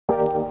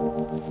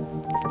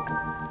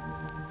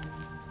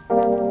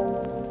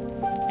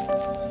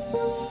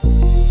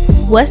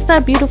What's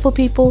up, beautiful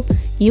people?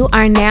 You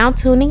are now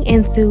tuning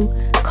into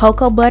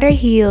Cocoa Butter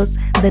Heals,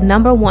 the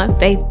 #1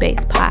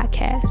 faith-based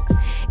podcast.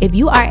 If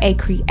you are a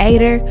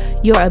creator,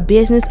 you're a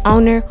business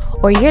owner,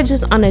 or you're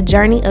just on a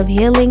journey of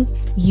healing,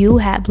 you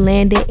have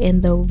landed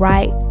in the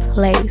right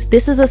place.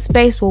 This is a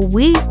space where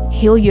we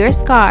heal your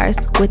scars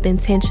with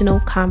intentional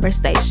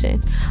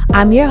conversation.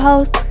 I'm your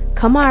host,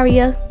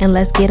 Kamaria, and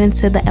let's get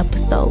into the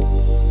episode.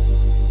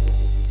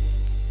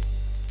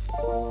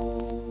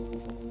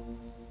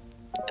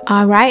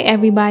 All right,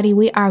 everybody,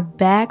 we are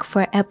back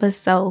for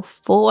episode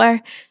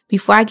 4.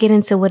 Before I get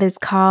into what it's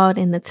called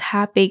and the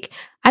topic,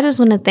 I just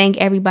want to thank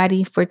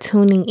everybody for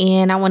tuning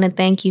in. I want to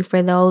thank you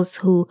for those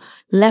who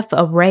left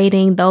a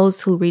rating,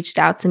 those who reached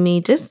out to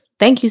me. Just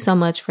thank you so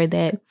much for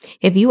that.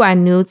 If you are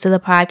new to the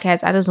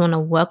podcast, I just want to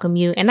welcome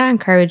you, and I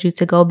encourage you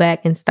to go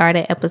back and start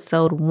at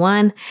episode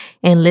 1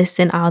 and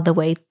listen all the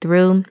way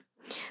through.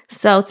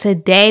 So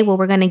today, what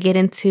we're going to get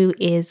into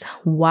is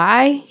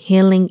why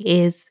healing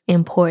is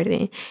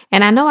important.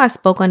 And I know I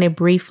spoke on it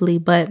briefly,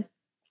 but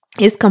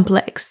it's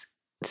complex.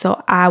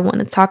 So I want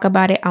to talk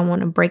about it. I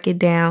want to break it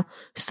down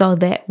so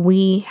that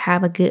we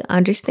have a good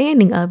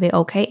understanding of it,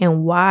 okay?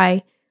 And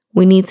why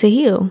we need to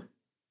heal,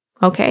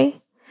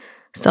 okay?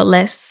 So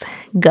let's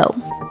go.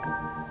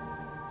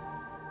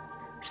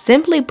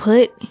 Simply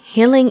put,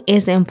 healing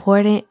is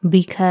important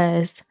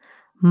because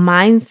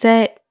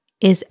mindset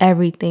is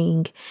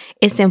everything.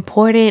 It's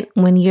important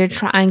when you're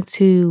trying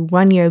to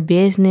run your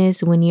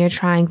business, when you're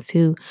trying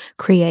to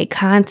create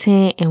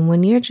content, and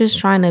when you're just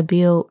trying to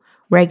build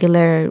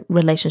regular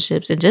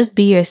relationships and just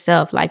be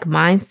yourself. Like,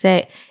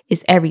 mindset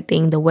is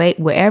everything. The way,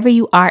 wherever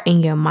you are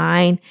in your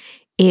mind,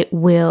 it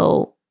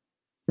will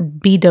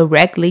be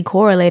directly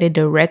correlated,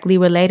 directly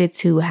related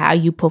to how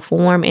you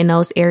perform in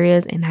those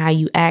areas and how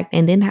you act,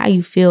 and then how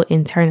you feel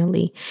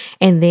internally.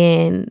 And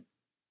then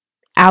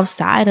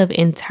outside of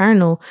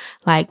internal,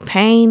 like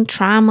pain,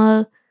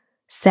 trauma,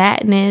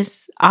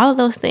 sadness, all of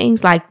those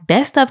things, like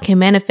that stuff can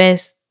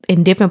manifest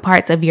in different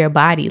parts of your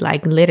body,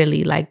 like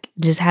literally, like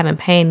just having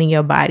pain in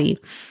your body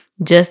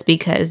just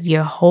because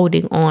you're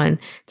holding on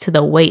to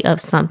the weight of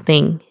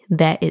something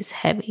that is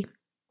heavy.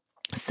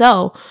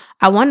 So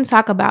I want to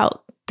talk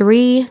about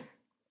 3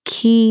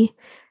 key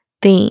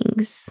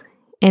things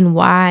and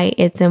why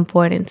it's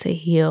important to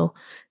heal.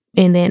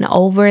 And then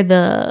over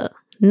the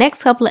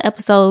next couple of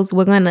episodes,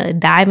 we're going to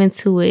dive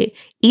into it,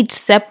 each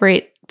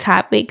separate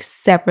topic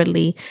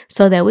separately,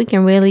 so that we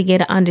can really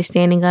get an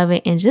understanding of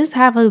it and just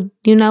have a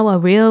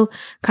real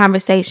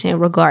conversation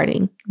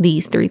regarding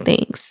these 3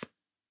 things.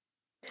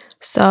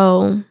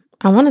 So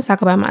I want to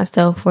talk about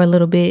myself for a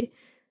little bit.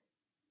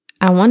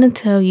 I want to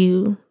tell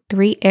you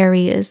 3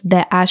 areas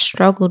that I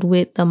struggled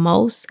with the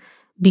most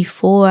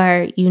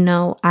before,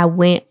 I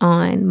went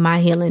on my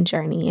healing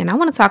journey. And I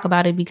want to talk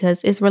about it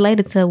because it's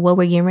related to what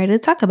we're getting ready to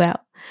talk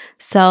about.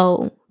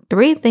 So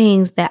 3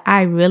 things that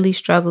I really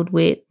struggled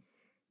with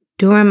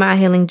during my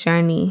healing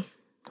journey.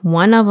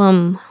 One of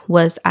them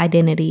was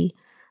identity.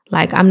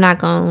 Like, I'm not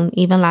going to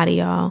even lie to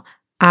y'all.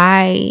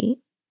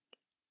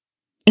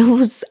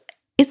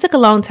 It took a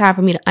long time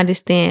for me to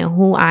understand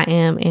who I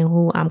am and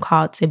who I'm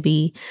called to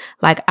be.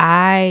 Like,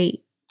 I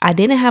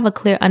didn't have a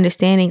clear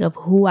understanding of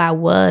who I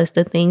was,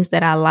 the things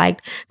that I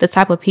liked, the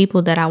type of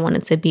people that I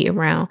wanted to be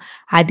around.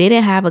 I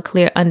didn't have a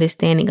clear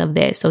understanding of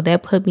that. So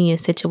that put me in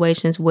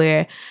situations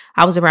where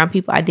I was around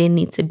people I didn't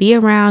need to be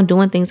around,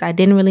 doing things I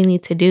didn't really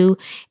need to do.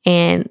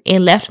 And it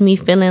left me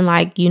feeling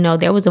like,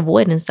 there was a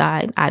void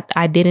inside.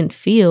 I didn't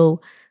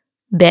feel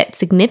that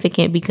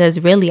significant because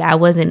really I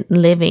wasn't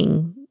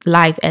living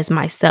life as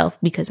myself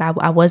because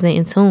I wasn't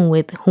in tune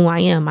with who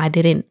I am. I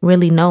didn't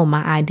really know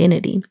my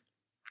identity.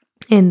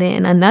 And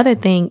then another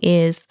thing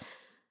is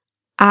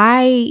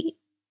I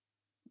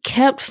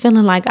kept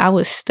feeling like I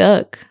was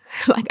stuck.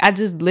 Like, I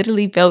just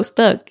literally felt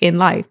stuck in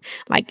life.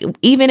 Like,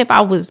 even if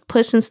I was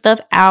pushing stuff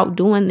out,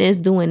 doing this,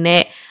 doing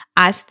that,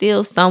 I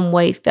still some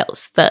way felt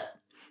stuck.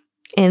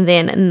 And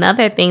then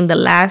another thing, the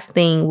last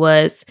thing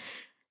was,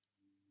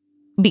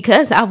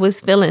 because I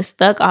was feeling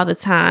stuck all the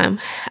time,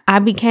 I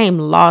became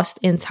lost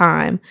in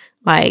time.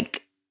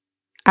 Like,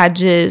 I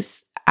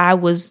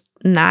was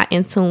not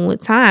in tune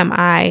with time.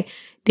 I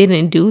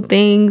didn't do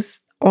things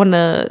on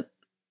a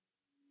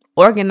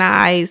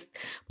organized,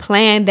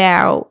 planned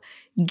out,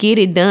 get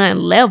it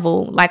done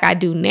level like I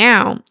do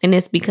now. And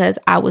it's because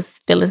I was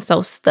feeling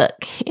so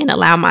stuck and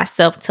allow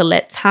myself to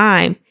let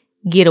time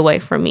get away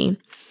from me.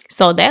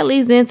 So that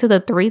leads into the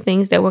 3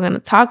 things that we're going to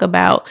talk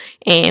about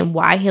and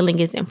why healing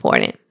is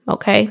important.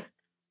 Okay.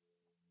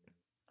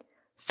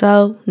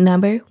 So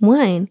number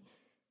 1,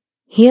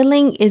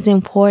 healing is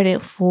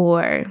important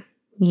for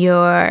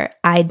your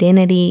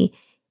identity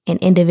and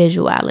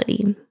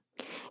individuality.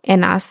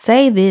 And I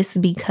say this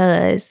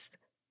because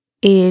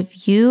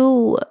if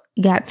you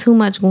got too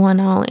much going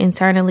on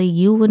internally,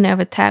 you will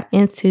never tap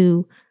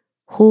into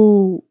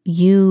who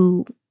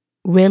you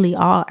really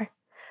are.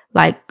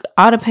 Like,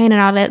 all the pain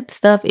and all that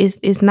stuff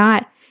is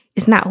not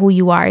who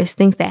you are. It's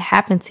things that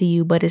happen to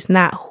you, but it's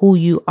not who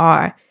you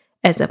are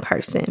as a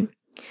person.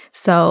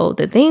 So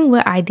the thing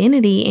with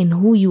identity and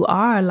who you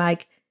are,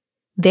 like,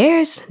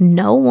 there's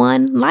no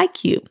one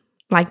like you.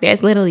 Like,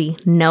 there's literally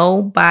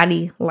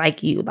nobody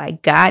like you.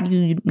 Like, God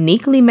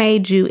uniquely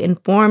made you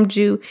and formed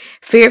you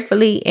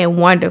fearfully and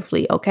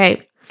wonderfully,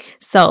 okay?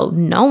 So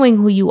knowing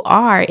who you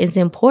are is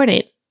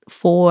important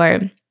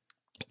for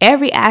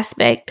every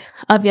aspect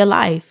of your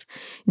life.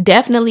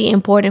 Definitely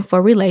important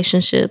for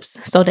relationships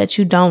so that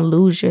you don't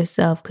lose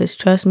yourself. Because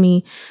trust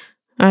me,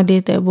 I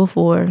did that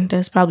before.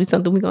 That's probably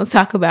something we're going to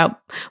talk about.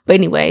 But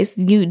anyways,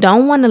 you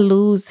don't want to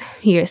lose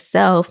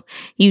yourself.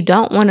 You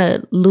don't want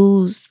to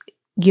lose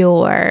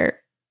your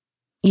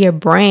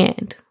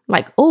brand.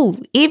 Like, oh,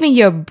 even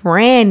your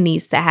brand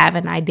needs to have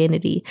an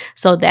identity.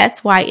 So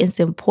that's why it's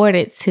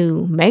important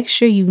to make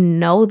sure you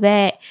know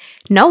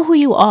who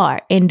you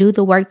are, and do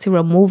the work to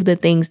remove the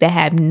things that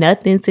have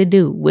nothing to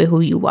do with who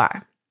you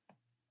are.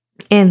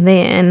 And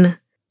then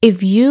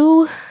if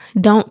you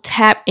don't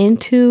tap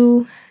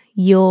into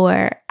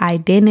your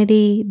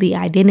identity, the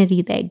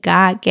identity that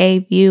God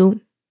gave you,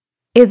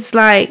 it's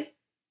like,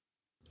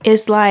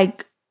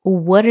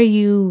 what are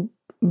you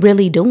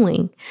really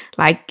doing?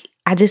 Like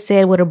I just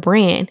said with a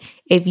brand,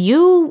 if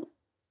you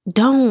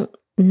don't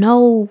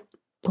know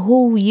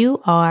who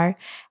you are,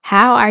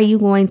 how are you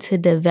going to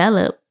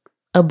develop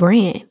a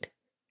brand?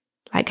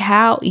 Like,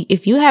 how,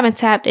 if you haven't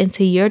tapped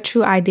into your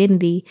true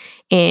identity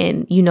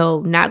and,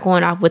 not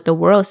going off what the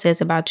world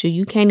says about you,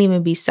 you can't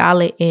even be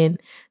solid in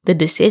the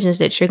decisions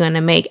that you're going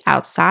to make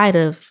outside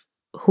of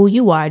who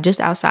you are,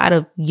 just outside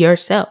of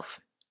yourself.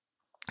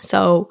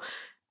 So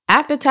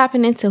after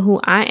tapping into who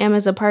I am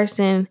as a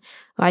person,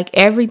 like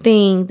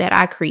everything that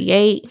I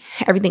create,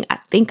 everything I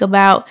think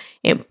about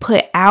and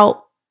put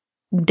out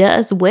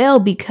does well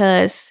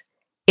because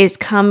it's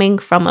coming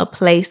from a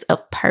place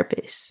of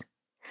purpose.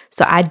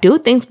 So I do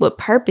things with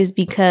purpose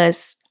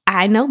because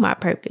I know my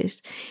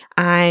purpose.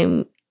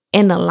 I'm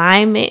in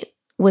alignment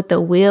with the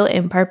will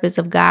and purpose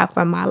of God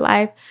for my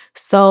life.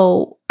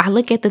 So I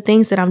look at the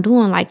things that I'm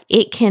doing like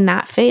it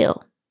cannot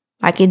fail.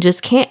 Like it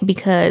just can't,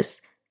 because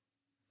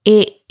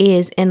it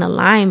is in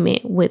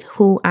alignment with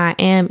who I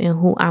am and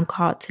who I'm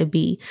called to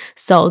be.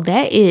 So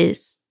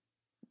that's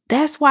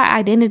why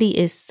identity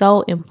is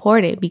so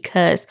important,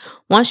 because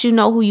once you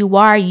know who you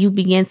are, you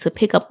begin to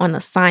pick up on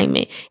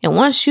assignment. And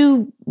once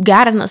you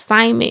got an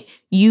assignment,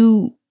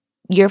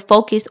 you're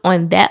focused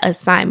on that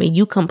assignment.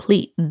 You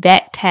complete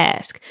that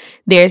task.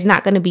 There's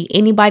not going to be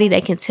anybody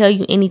that can tell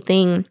you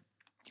anything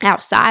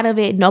outside of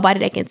it. Nobody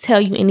that can tell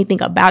you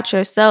anything about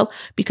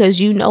yourself, because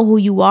you know who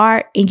you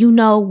are and you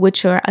know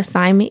what your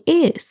assignment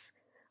is.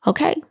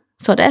 Okay.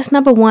 So that's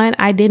number one,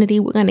 identity.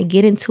 We're going to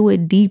get into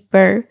it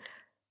deeper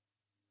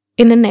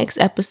in the next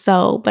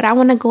episode, but I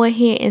want to go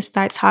ahead and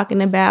start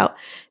talking about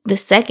the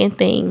second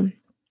thing.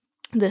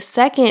 The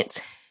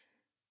second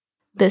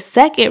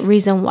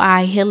reason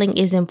why healing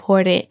is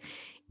important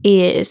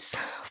is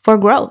for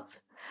growth.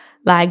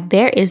 Like,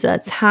 there is a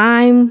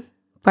time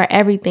for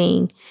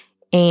everything,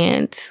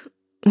 and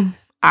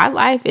our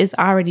life is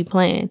already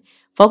planned.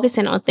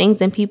 Focusing on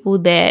things and people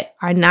that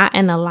are not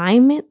in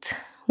alignment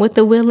with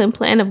the will and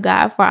plan of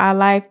God for our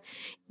life,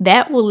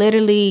 that will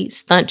literally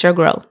stunt your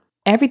growth.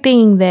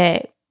 Everything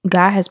that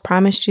God has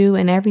promised you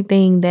and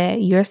everything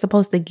that you're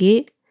supposed to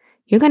get,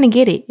 you're going to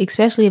get it,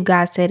 especially if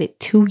God said it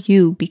to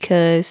you,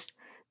 because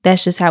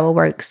that's just how it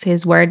works.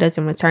 His word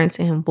doesn't return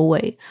to him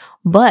void.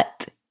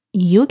 But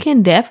you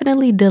can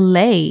definitely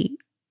delay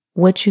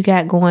what you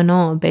got going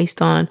on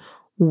based on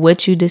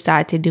what you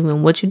decide to do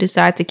and what you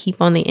decide to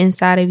keep on the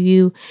inside of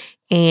you,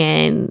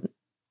 and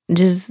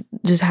just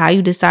how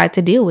you decide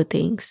to deal with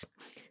things.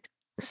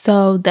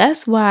 So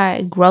that's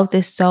why growth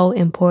is so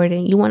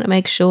important. You want to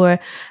make sure,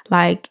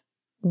 like,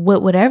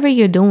 whatever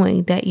you're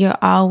doing, that you're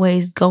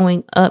always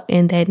going up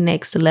in that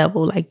next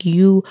level. Like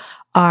you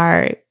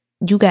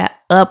got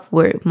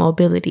upward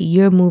mobility.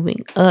 You're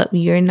moving up.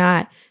 You're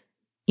not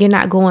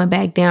going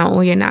back down,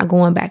 or you're not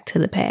going back to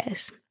the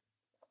past.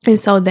 And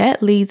so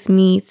that leads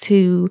me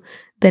to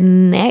the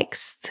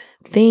next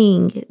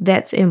thing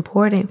that's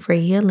important for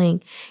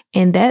healing,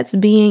 and that's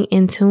being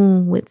in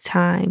tune with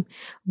time.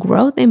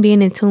 Growth and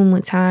being in tune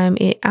with time,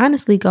 it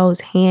honestly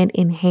goes hand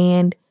in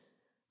hand.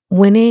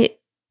 When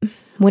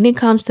it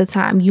comes to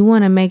time, you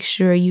want to make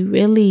sure you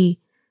really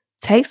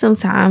take some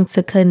time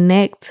to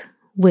connect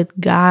with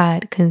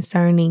God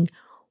concerning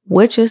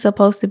what you're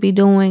supposed to be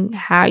doing,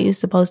 how you're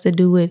supposed to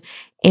do it,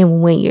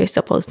 and when you're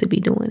supposed to be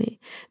doing it.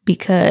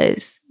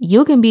 Because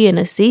you can be in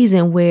a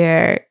season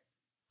where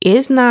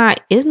it's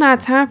not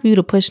time for you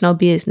to push no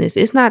business.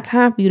 It's not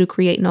time for you to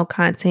create no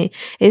content.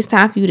 It's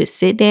time for you to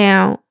sit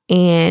down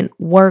and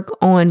work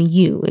on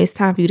you. It's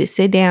time for you to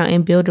sit down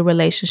and build a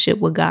relationship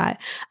with God.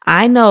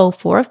 I know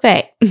for a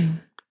fact,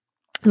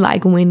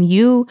 like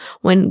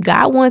when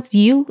God wants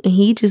you and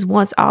he just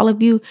wants all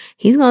of you,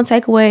 he's going to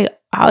take away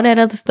all that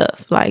other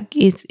stuff. Like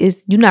it's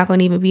you're not going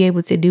to even be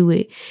able to do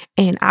it.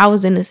 And I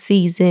was in a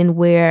season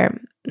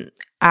where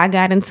I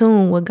got in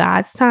tune with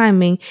God's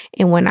timing.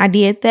 And when I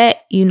did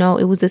that,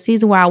 it was a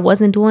season where I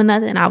wasn't doing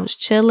nothing. I was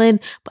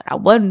chilling, but I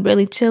wasn't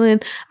really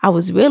chilling. I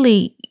was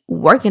really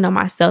working on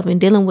myself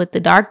and dealing with the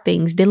dark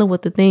things, dealing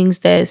with the things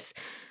that's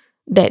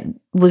that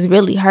was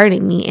really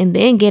hurting me, and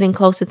then getting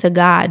closer to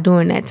God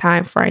during that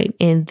time frame.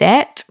 And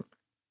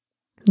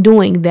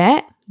doing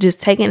that, just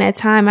taking that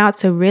time out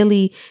to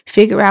really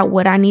figure out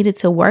what I needed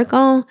to work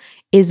on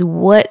is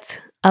what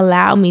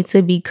allowed me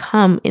to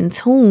become in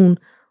tune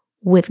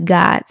with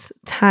God's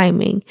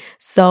timing.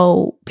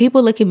 So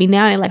people look at me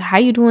now and they're like, how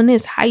you doing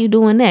this? How you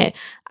doing that?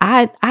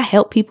 I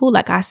help people,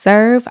 like I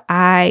serve.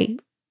 I'm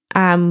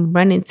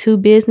running 2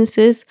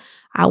 businesses.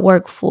 I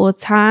work full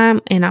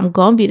time, and I'm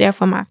going to be there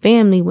for my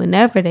family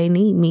whenever they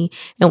need me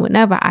and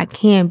whenever I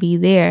can be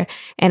there.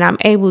 And I'm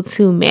able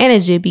to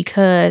manage it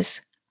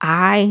because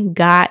I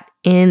got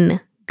in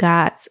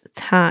God's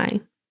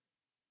time.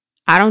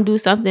 I don't do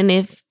something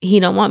if he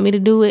don't want me to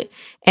do it,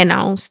 and I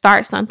don't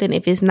start something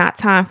if it's not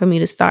time for me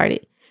to start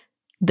it.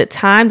 The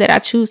time that I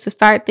choose to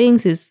start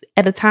things is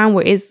at a time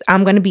where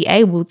I'm going to be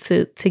able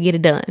to get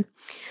it done.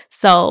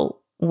 So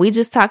we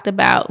just talked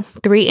about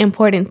 3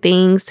 important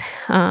things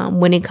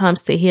when it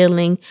comes to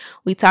healing.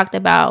 We talked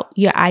about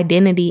your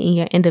identity and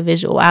your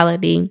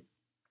individuality.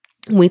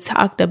 We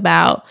talked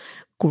about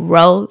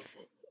growth,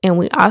 and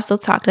we also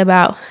talked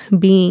about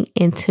being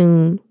in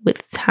tune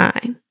with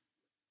time.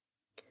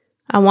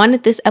 I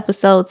wanted this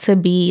episode to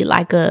be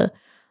like a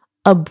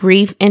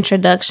brief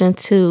introduction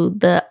to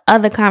the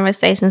other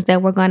conversations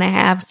that we're going to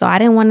have. So I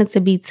didn't want it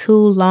to be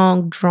too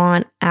long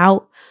drawn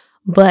out.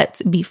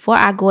 But before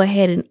I go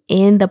ahead and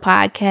end the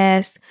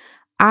podcast,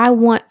 I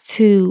want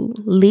to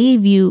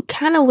leave you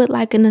kind of with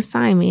like an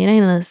assignment. It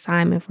ain't an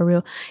assignment for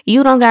real.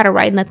 You don't got to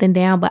write nothing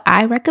down, but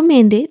I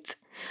recommend it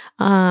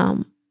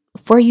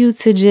for you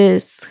to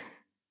just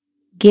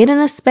get in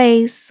a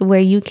space where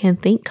you can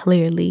think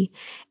clearly.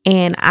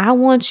 And I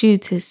want you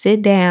to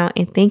sit down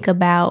and think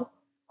about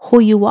who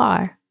you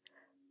are.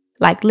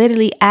 Like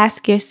literally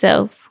ask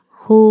yourself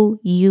who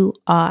you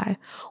are.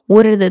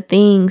 What are the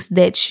things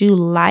that you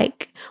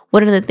like?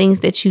 What are the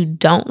things that you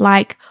don't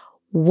like?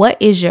 What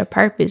is your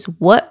purpose?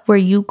 What were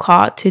you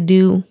called to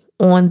do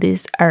on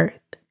this earth?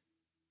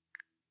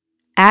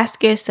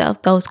 Ask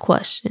yourself those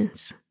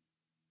questions.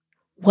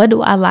 What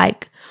do I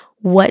like?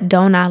 What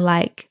don't I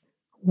like?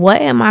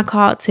 What am I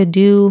called to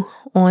do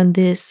on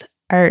this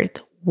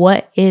earth?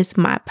 What is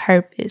my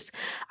purpose?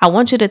 I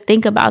want you to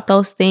think about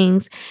those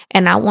things,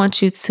 and I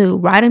want you to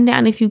write them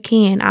down if you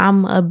can.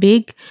 I'm a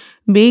big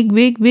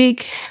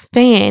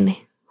fan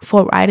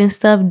for writing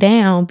stuff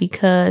down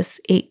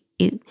because it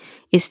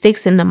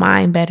sticks in the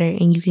mind better,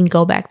 and you can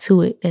go back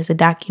to it as a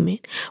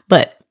document.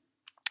 But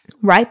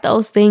write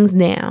those things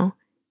down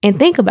and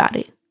think about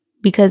it,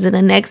 because in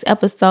the next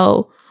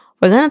episode,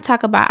 we're going to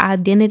talk about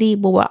identity,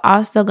 but we're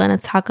also going to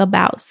talk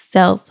about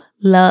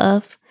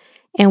self-love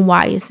and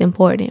why it's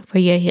important for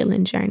your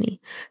healing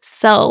journey.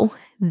 So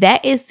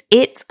that is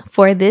it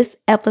for this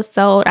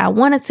episode. I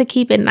wanted to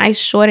keep it nice,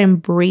 short,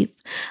 and brief.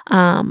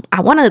 I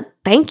want to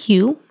thank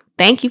you.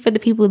 Thank you for the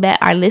people that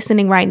are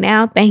listening right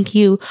now. Thank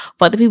you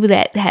for the people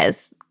that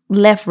has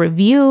left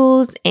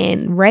reviews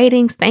and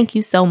ratings. Thank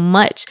you so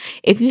much.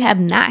 If you have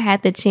not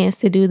had the chance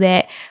to do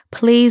that,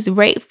 please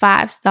rate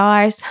 5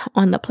 stars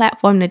on the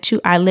platform that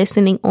you are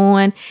listening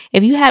on.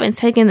 If you haven't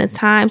taken the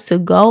time to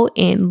go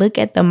and look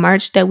at the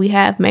merch that we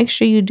have, make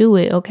sure you do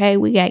it. Okay.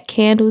 We got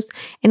candles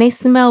and they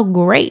smell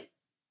great.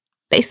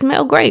 They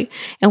smell great.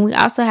 And we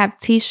also have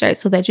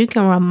t-shirts so that you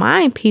can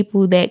remind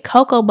people that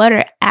cocoa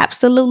butter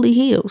absolutely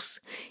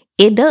heals.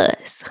 It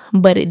does,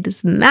 but it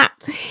does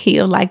not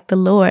heal like the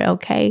Lord,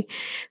 okay?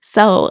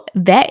 So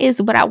that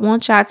is what I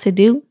want y'all to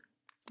do.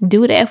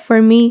 Do that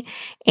for me.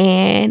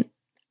 And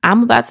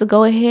I'm about to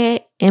go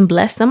ahead and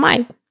bless the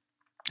mic.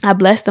 I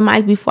blessed the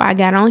mic before I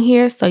got on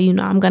here, so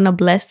I'm going to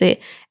bless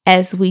it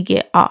as we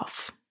get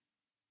off.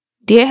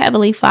 Dear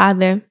Heavenly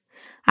Father,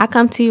 I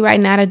come to you right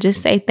now to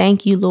just say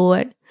thank you,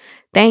 Lord.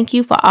 Thank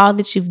you for all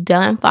that you've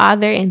done,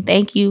 Father, and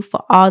thank you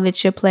for all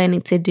that you're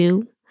planning to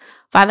do.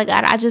 Father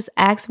God, I just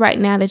ask right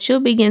now that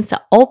you'll begin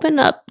to open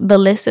up the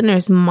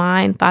listener's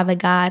mind, Father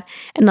God,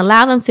 and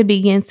allow them to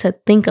begin to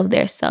think of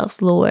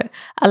themselves, Lord.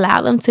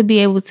 Allow them to be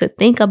able to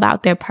think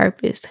about their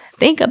purpose.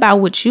 Think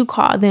about what you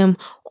call them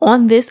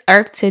on this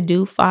earth to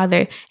do,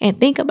 Father, and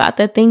think about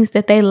the things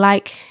that they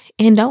like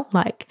and don't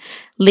like.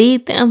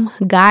 Lead them,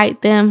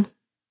 guide them,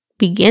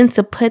 begin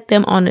to put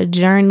them on a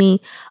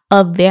journey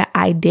of their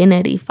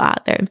identity,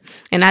 Father.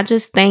 And I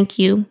just thank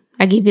you.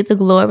 I give you the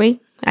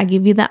glory. I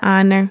give you the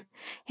honor.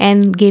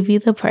 And give you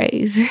the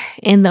praise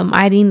in the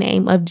mighty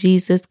name of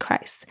Jesus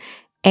Christ.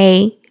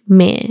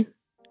 Amen.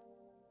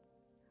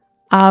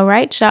 All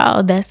right,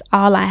 y'all. That's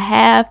all I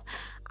have.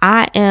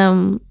 I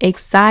am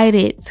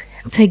excited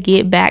to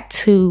get back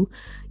to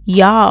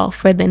y'all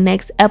for the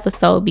next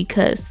episode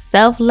because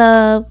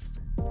self-love,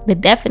 the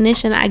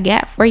definition I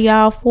got for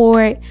y'all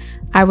for it,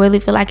 I really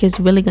feel like it's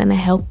really going to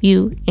help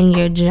you in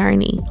your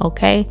journey.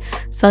 Okay.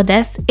 So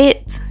that's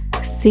it.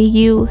 See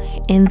you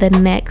in the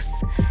next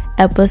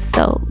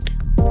episode.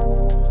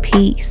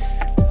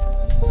 Peace.